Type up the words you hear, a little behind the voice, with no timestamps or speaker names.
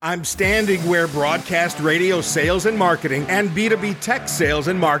I'm standing where broadcast radio sales and marketing and B2B tech sales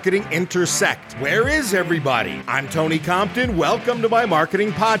and marketing intersect. Where is everybody? I'm Tony Compton. Welcome to my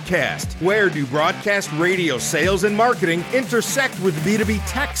marketing podcast. Where do broadcast radio sales and marketing intersect with B2B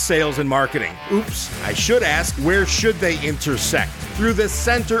tech sales and marketing? Oops, I should ask, where should they intersect? Through the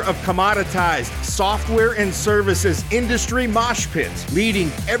center of commoditized software and services industry mosh pits,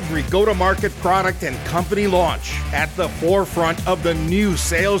 leading every go-to-market product and company launch. At the forefront of the new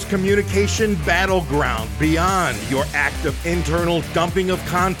sales communication battleground beyond your active internal dumping of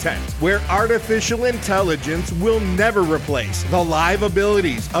content, where artificial intelligence will never replace the live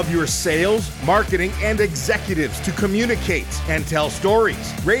abilities of your sales, marketing, and executives to communicate and tell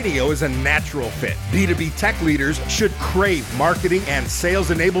stories. Radio is a natural fit. B2B tech leaders should crave marketing and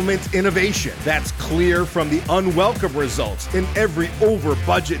sales enablement innovation that's clear from the unwelcome results in every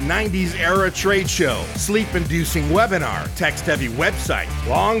over-budget 90s era trade show, sleep-inducing webinar, text-heavy website,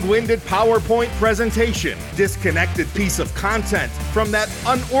 long-winded PowerPoint presentation, disconnected piece of content from that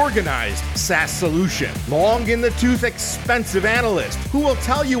unorganized SaaS solution, long-in-the-tooth expensive analyst who will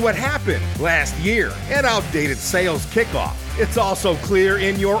tell you what happened last year, and outdated sales kickoff. It's also clear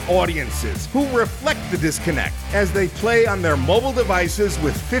in your audiences who reflect the disconnect as they play on their mobile devices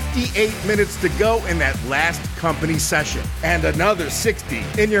with 58 minutes to go in that last company session and another 60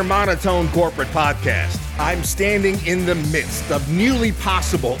 in your monotone corporate podcast. I'm standing in the midst of newly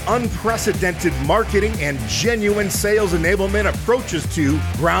possible, unprecedented marketing and genuine sales enablement approaches to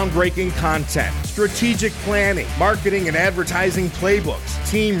groundbreaking content, strategic planning, marketing and advertising playbooks,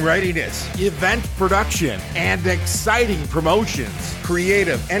 team readiness, event production, and exciting promotions,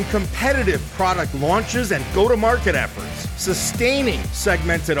 creative and competitive product launches and go-to-market efforts, sustaining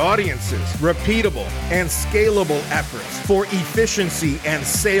segmented audiences, repeatable and scalable efforts for efficiency and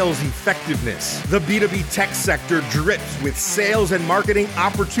sales effectiveness. The B2B tech sector drips with sales and marketing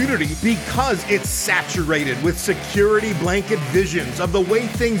opportunity because it's saturated with security blanket visions of the way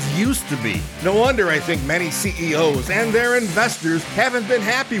things used to be. No wonder I think many CEOs and their investors haven't been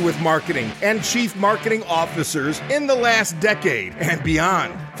happy with marketing and chief marketing officers in the last decade and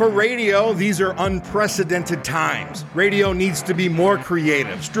beyond. For radio, these are unprecedented times. Radio needs to be more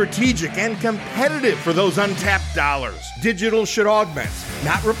creative, strategic, and competitive for those untapped dollars. Digital should augment,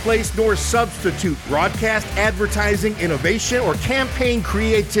 not replace nor substitute broadcast advertising innovation or campaign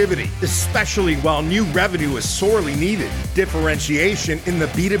creativity, especially while new revenue is sorely needed. Differentiation in the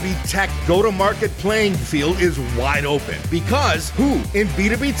B2B tech go-to-market playing field is wide open because who in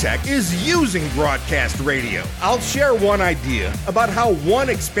B2B tech is using broadcast radio? I'll share one idea about how one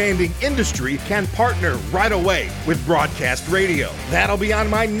expanding industry can partner right away with broadcast radio. That'll be on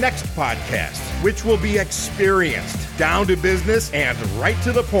my next podcast, which will be experienced, down to business, and right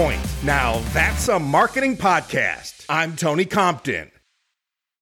to the point. Now that's a marketing podcast. I'm Tony Compton.